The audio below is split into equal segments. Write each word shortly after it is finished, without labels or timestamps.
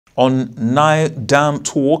On Nile Dam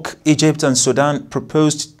talk, Egypt and Sudan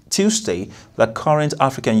proposed Tuesday that current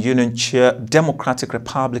African Union chair Democratic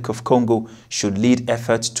Republic of Congo should lead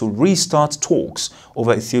efforts to restart talks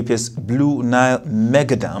over Ethiopia's Blue Nile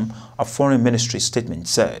megadam, a foreign ministry statement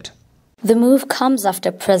said. The move comes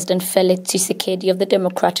after President Felix Tshisekedi of the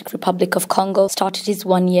Democratic Republic of Congo started his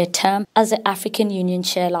one-year term as the African Union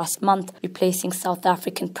chair last month, replacing South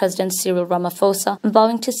African President Cyril Ramaphosa and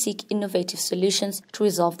vowing to seek innovative solutions to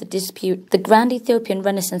resolve the dispute. The Grand Ethiopian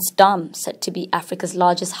Renaissance Dam, said to be Africa's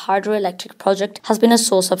largest hydroelectric project, has been a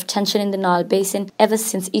source of tension in the Nile Basin ever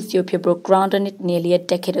since Ethiopia broke ground on it nearly a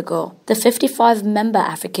decade ago. The 55-member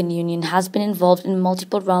African Union has been involved in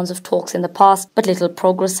multiple rounds of talks in the past, but little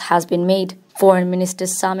progress has been made. Foreign Minister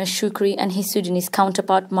Sameh Shoukry and his Sudanese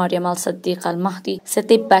counterpart Mariam al-Sadiq al-Mahdi said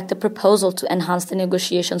they backed the proposal to enhance the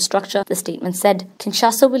negotiation structure. The statement said,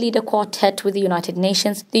 Kinshasa will lead a quartet with the United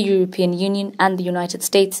Nations, the European Union and the United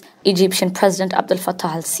States. Egyptian President Abdel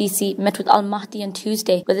Fattah al-Sisi met with al-Mahdi on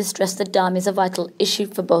Tuesday, where they stressed the dam is a vital issue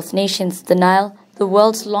for both nations. The Nile, the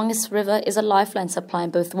world's longest river, is a lifeline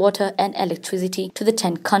supplying both water and electricity to the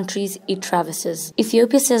 10 countries it traverses.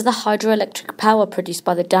 Ethiopia says the hydroelectric power produced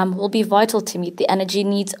by the dam will be vital to meet the energy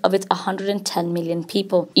needs of its 110 million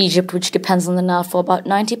people. Egypt, which depends on the Nile for about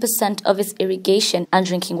 90% of its irrigation and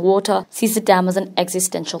drinking water, sees the dam as an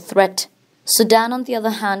existential threat. Sudan, on the other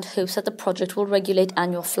hand, hopes that the project will regulate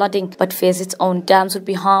annual flooding, but fears its own dams would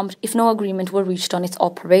be harmed if no agreement were reached on its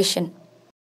operation.